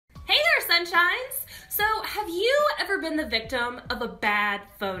sunshines. So have you ever been the victim of a bad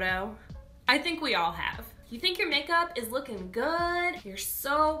photo? I think we all have. You think your makeup is looking good, you're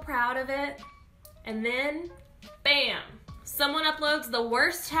so proud of it, and then, bam, someone uploads the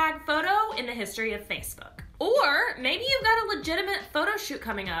worst tagged photo in the history of Facebook. Or maybe you've got a legitimate photo shoot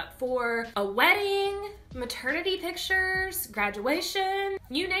coming up for a wedding, maternity pictures, graduation,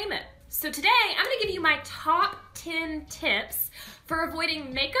 you name it. So today, I'm gonna give you my top 10 tips for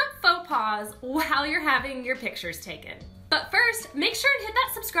avoiding makeup faux pas while you're having your pictures taken. But first, make sure and hit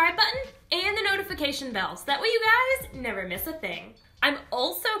that subscribe button and the notification bell so that way you guys never miss a thing. I'm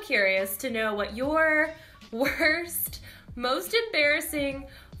also curious to know what your worst, most embarrassing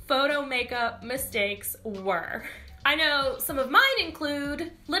photo makeup mistakes were. I know some of mine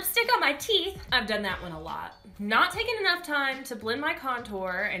include lipstick on my teeth. I've done that one a lot. Not taking enough time to blend my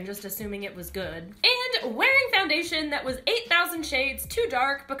contour and just assuming it was good. And wearing foundation that was 8,000 shades too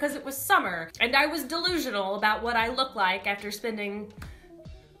dark because it was summer and I was delusional about what I look like after spending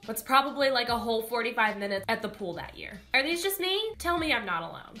what's probably like a whole 45 minutes at the pool that year. Are these just me? Tell me I'm not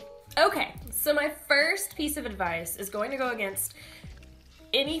alone. Okay, so my first piece of advice is going to go against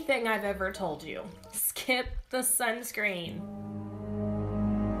anything I've ever told you. Skip the sunscreen.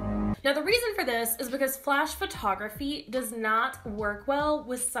 Now the reason for this is because flash photography does not work well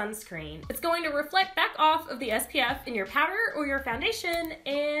with sunscreen. It's going to reflect back off of the SPF in your powder or your foundation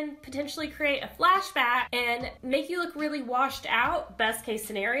and potentially create a flashback and make you look really washed out, best case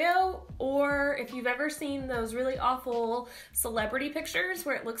scenario. Or if you've ever seen those really awful celebrity pictures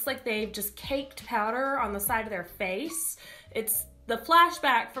where it looks like they've just caked powder on the side of their face, it's the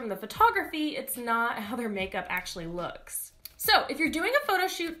flashback from the photography, it's not how their makeup actually looks. So if you're doing a photo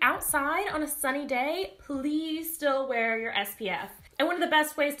shoot outside on a sunny day, please still wear your SPF. And one of the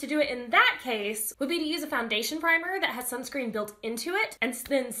best ways to do it in that case would be to use a foundation primer that has sunscreen built into it and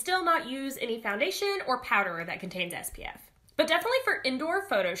then still not use any foundation or powder that contains SPF. But definitely for indoor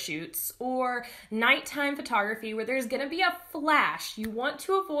photo shoots or nighttime photography where there's gonna be a flash, you want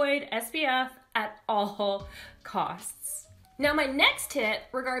to avoid SPF at all costs. Now my next tip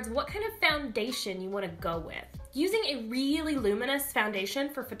regards what kind of foundation you want to go with. Using a really luminous foundation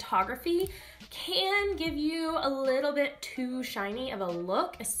for photography can give you a little bit too shiny of a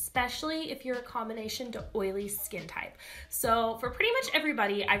look, especially if you're a combination to oily skin type. So for pretty much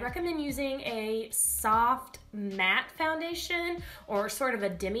everybody, I recommend using a soft matte foundation or sort of a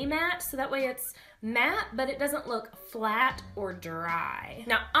demi-matte, so that way it's matte, but it doesn't look flat or dry.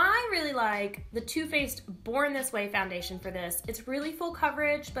 Now, I really like the Too Faced Born This Way foundation for this. It's really full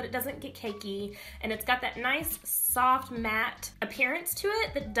coverage, but it doesn't get cakey, and it's got that nice, soft, matte appearance to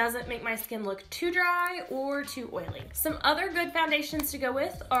it that doesn't make my skin look too dry or too oily. Some other good foundations to go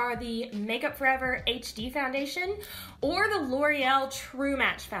with are the Makeup Forever HD foundation or the L'Oreal True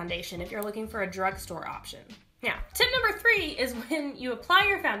Match foundation if you're looking for a drugstore option. Now, tip number 3 is when you apply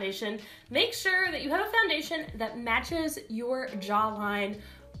your foundation, make sure that you have a foundation that matches your jawline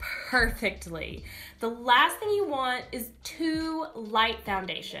perfectly. The last thing you want is too light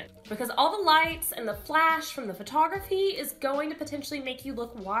foundation because all the lights and the flash from the photography is going to potentially make you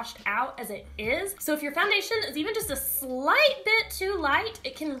look washed out as it is. So if your foundation is even just a slight bit too light,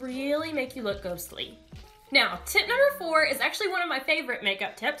 it can really make you look ghostly. Now, tip number 4 is actually one of my favorite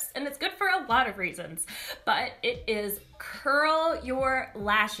makeup tips, and it's good for a lot of reasons, but it is curl your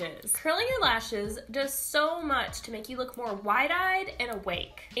lashes. Curling your lashes does so much to make you look more wide-eyed and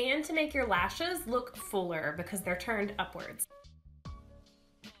awake, and to make your lashes look fuller because they're turned upwards.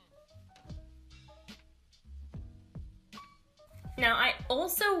 Now, I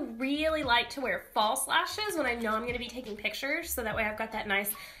also really like to wear false lashes when I know I'm gonna be taking pictures, so that way I've got that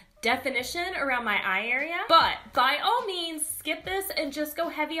nice definition around my eye area. But by all means, skip this and just go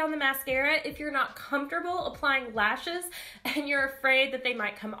heavy on the mascara if you're not comfortable applying lashes and you're afraid that they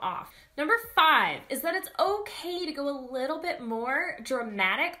might come off. Number 5 is that it's okay to go a little bit more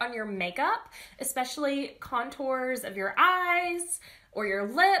dramatic on your makeup, especially contours of your eyes or your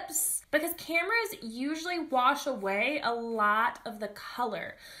lips, because cameras usually wash away a lot of the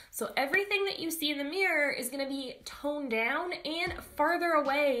color. So everything that you see in the mirror is gonna be toned down and farther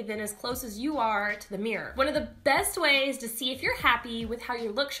away than as close as you are to the mirror. One of the best ways to see if you're happy with how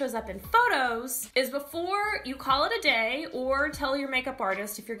your look shows up in photos is before you call it a day or tell your makeup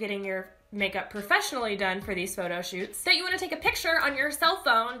artist if you're getting your makeup professionally done for these photo shoots, that you want to take a picture on your cell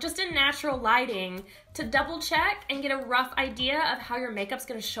phone just in natural lighting to double check and get a rough idea of how your makeup's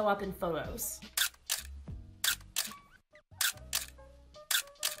going to show up in photos.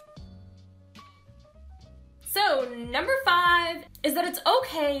 So So number 5 is that it's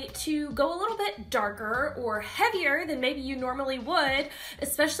okay to go a little bit darker or heavier than maybe you normally would,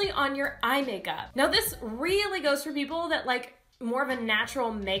 especially on your eye makeup. Now this really goes for people that like more of a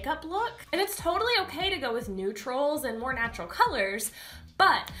natural makeup look, and it's totally okay to go with neutrals and more natural colors,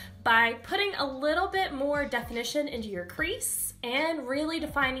 but by putting a little bit more definition into your crease and really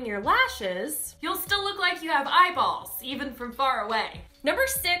defining your lashes, you'll still look like you have eyeballs, even from far away. Number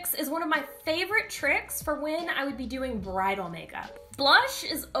 6 is one of my favorite tricks for when I would be doing bridal makeup. Blush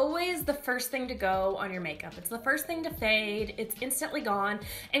is always the first thing to go on your makeup. It's the first thing to fade, it's instantly gone,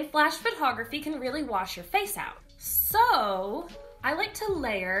 and flash photography can really wash your face out. So I like to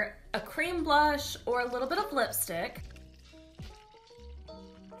layer a cream blush or a little bit of lipstick.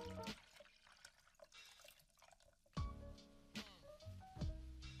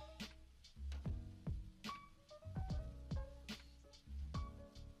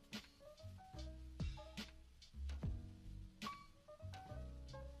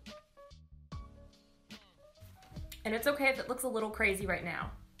 And it's okay if it looks a little crazy right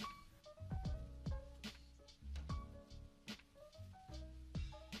now.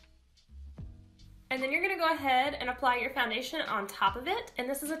 And then you're gonna go ahead and apply your foundation on top of it, and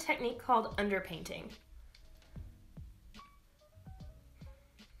this is a technique called underpainting.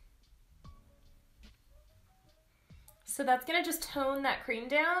 So that's gonna just tone that cream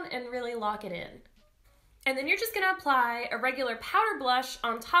down and really lock it in. And then you're just gonna apply a regular powder blush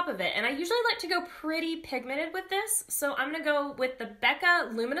on top of it. And I usually like to go pretty pigmented with this, so I'm gonna go with the Becca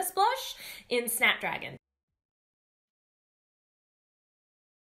Luminous blush in Snapdragon.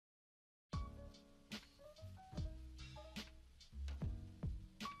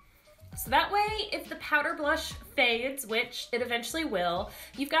 So that way, if the powder blush fades, which it eventually will,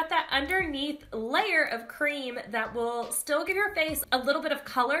 you've got that underneath layer of cream that will still give your face a little bit of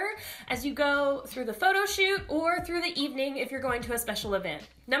color as you go through the photo shoot or through the evening if you're going to a special event.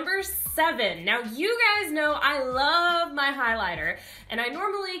 Number 7. Now you guys know I love my highlighter, and I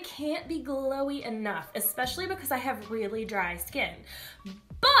normally can't be glowy enough, especially because I have really dry skin.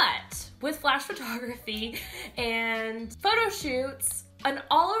 But with flash photography and photo shoots, an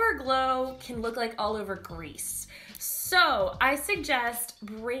all-over glow can look like all-over grease. So I suggest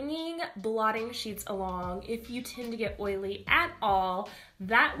bringing blotting sheets along if you tend to get oily at all.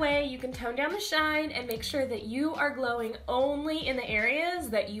 That way you can tone down the shine and make sure that you are glowing only in the areas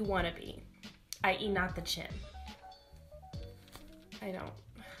that you want to be, i.e. not the chin.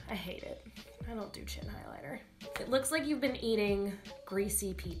 I hate it. I don't do chin highlighter. It looks like you've been eating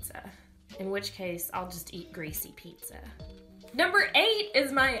greasy pizza, in which case I'll just eat greasy pizza. Number 8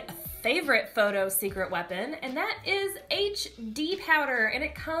 is my favorite photo secret weapon, and that is HD powder, and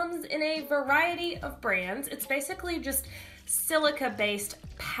it comes in a variety of brands. It's basically just silica-based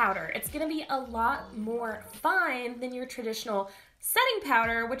powder. It's gonna be a lot more fine than your traditional setting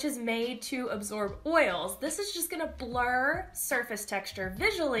powder, which is made to absorb oils. This is just gonna blur surface texture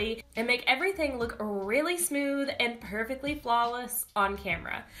visually and make everything look really smooth and perfectly flawless on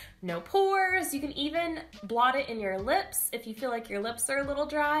camera. No pores. You can even blot it in your lips if you feel like your lips are a little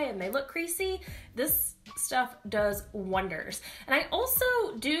dry and they look creasy. This stuff does wonders. And I also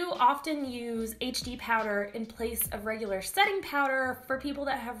do often use HD powder in place of regular setting powder for people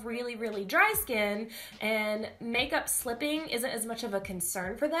that have really, really dry skin and makeup slipping isn't as much of a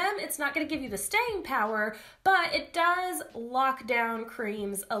concern for them. It's not going to give you the staying power, but it does lock down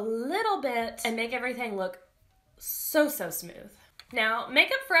creams a little bit and make everything look so smooth. Now,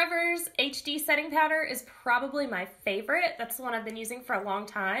 Makeup Forever's HD setting powder is probably my favorite. That's the one I've been using for a long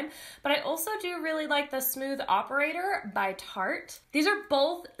time. But I also do really like the Smooth Operator by Tarte. These are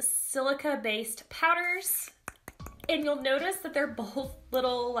both silica-based powders. And you'll notice that they're both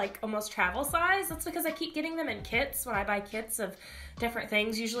little, like, almost travel size. That's because I keep getting them in kits when I buy kits of different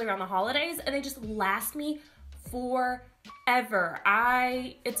things, usually around the holidays. And they just last me forever.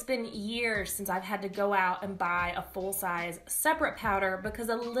 It's been years since I've had to go out and buy a full-size separate powder because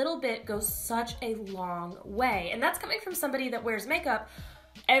a little bit goes such a long way. And that's coming from somebody that wears makeup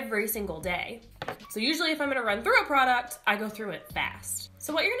every single day. So usually if I'm gonna run through a product, I go through it fast.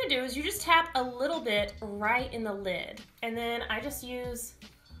 So what you're gonna do is you just tap a little bit right in the lid. And then I just use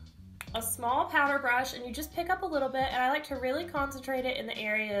a small powder brush and you just pick up a little bit, and I like to really concentrate it in the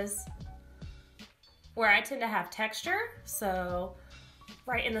areas where I tend to have texture. So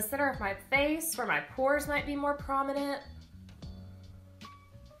right in the center of my face where my pores might be more prominent,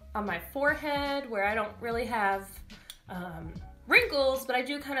 on my forehead where I don't really have wrinkles, but I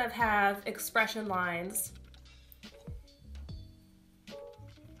do kind of have expression lines.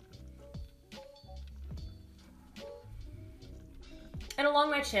 And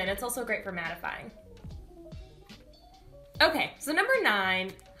along my chin. It's also great for mattifying. Okay, so number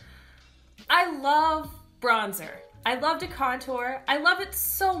 9, I love bronzer. I love to contour. I love it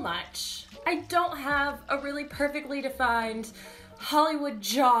so much. I don't have a really perfectly defined Hollywood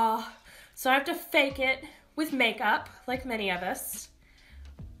jaw, so I have to fake it with makeup, like many of us.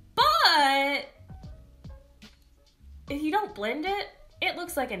 But if you don't blend it, it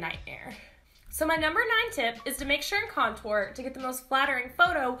looks like a nightmare. So my number 9 tip is to make sure and contour to get the most flattering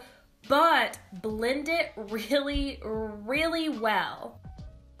photo, but blend it really, really well.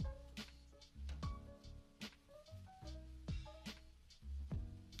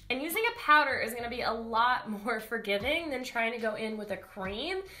 And using a powder is going to be a lot more forgiving than trying to go in with a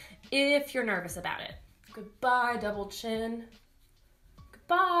cream if you're nervous about it. Goodbye, double chin.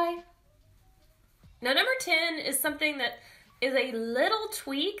 Goodbye. Now, number 10 is something that is a little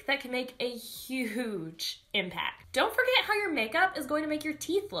tweak that can make a huge impact. Don't forget how your makeup is going to make your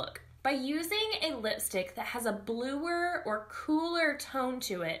teeth look. By using a lipstick that has a bluer or cooler tone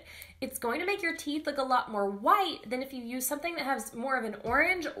to it, it's going to make your teeth look a lot more white than if you use something that has more of an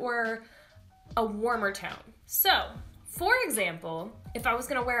orange or a warmer tone. So, for example, if I was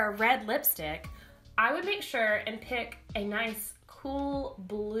gonna wear a red lipstick, I would make sure and pick a nice, cool,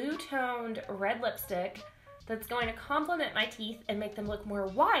 blue-toned red lipstick that's going to complement my teeth and make them look more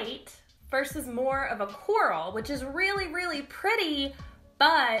white versus more of a coral, which is really, really pretty,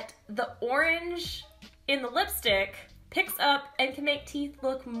 but the orange in the lipstick picks up and can make teeth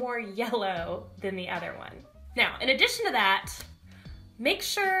look more yellow than the other one. Now, in addition to that, make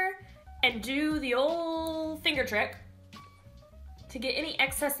sure and do the old finger trick to get any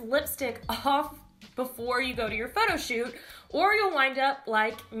excess lipstick off before you go to your photo shoot, or you'll wind up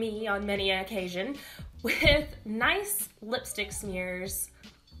like me on many an occasion with nice lipstick smears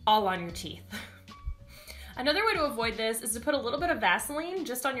all on your teeth. Another way to avoid this is to put a little bit of Vaseline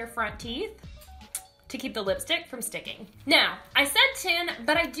just on your front teeth to keep the lipstick from sticking. Now, I said 10,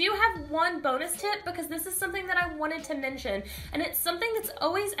 but I do have one bonus tip because this is something that I wanted to mention, and it's something that's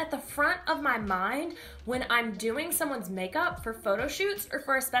always at the front of my mind when I'm doing someone's makeup for photo shoots or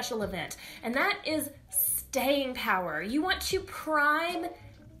for a special event, and that is staying power. You want to prime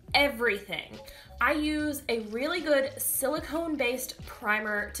everything. I use a really good silicone-based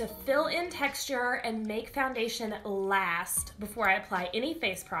primer to fill in texture and make foundation last before I apply any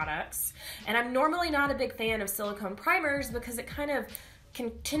face products. And I'm normally not a big fan of silicone primers because it kind of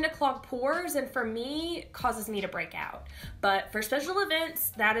can tend to clog pores, and for me, causes me to break out. But for special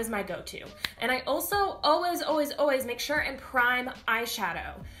events, that is my go-to. And I also always make sure and prime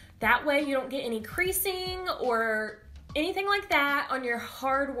eyeshadow. That way you don't get any creasing or anything like that on your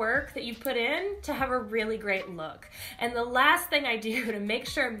hard work that you've put in to have a really great look. And the last thing I do to make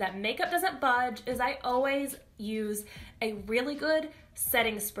sure that makeup doesn't budge is I always use a really good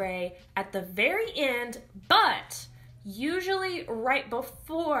setting spray at the very end, but usually right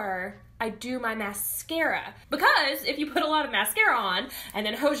before I do my mascara. Because if you put a lot of mascara on and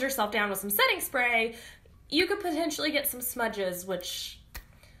then hose yourself down with some setting spray, you could potentially get some smudges, which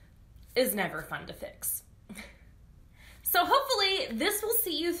is never fun to fix. So hopefully this will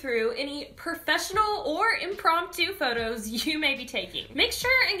see you through any professional or impromptu photos you may be taking. Make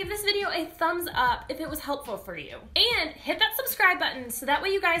sure and give this video a thumbs up if it was helpful for you. And hit that subscribe button so that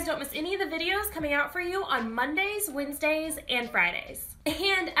way you guys don't miss any of the videos coming out for you on Mondays, Wednesdays, and Fridays.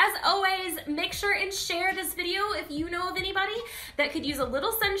 And as always, make sure and share this video if you know of anybody that could use a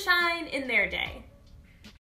little sunshine in their day.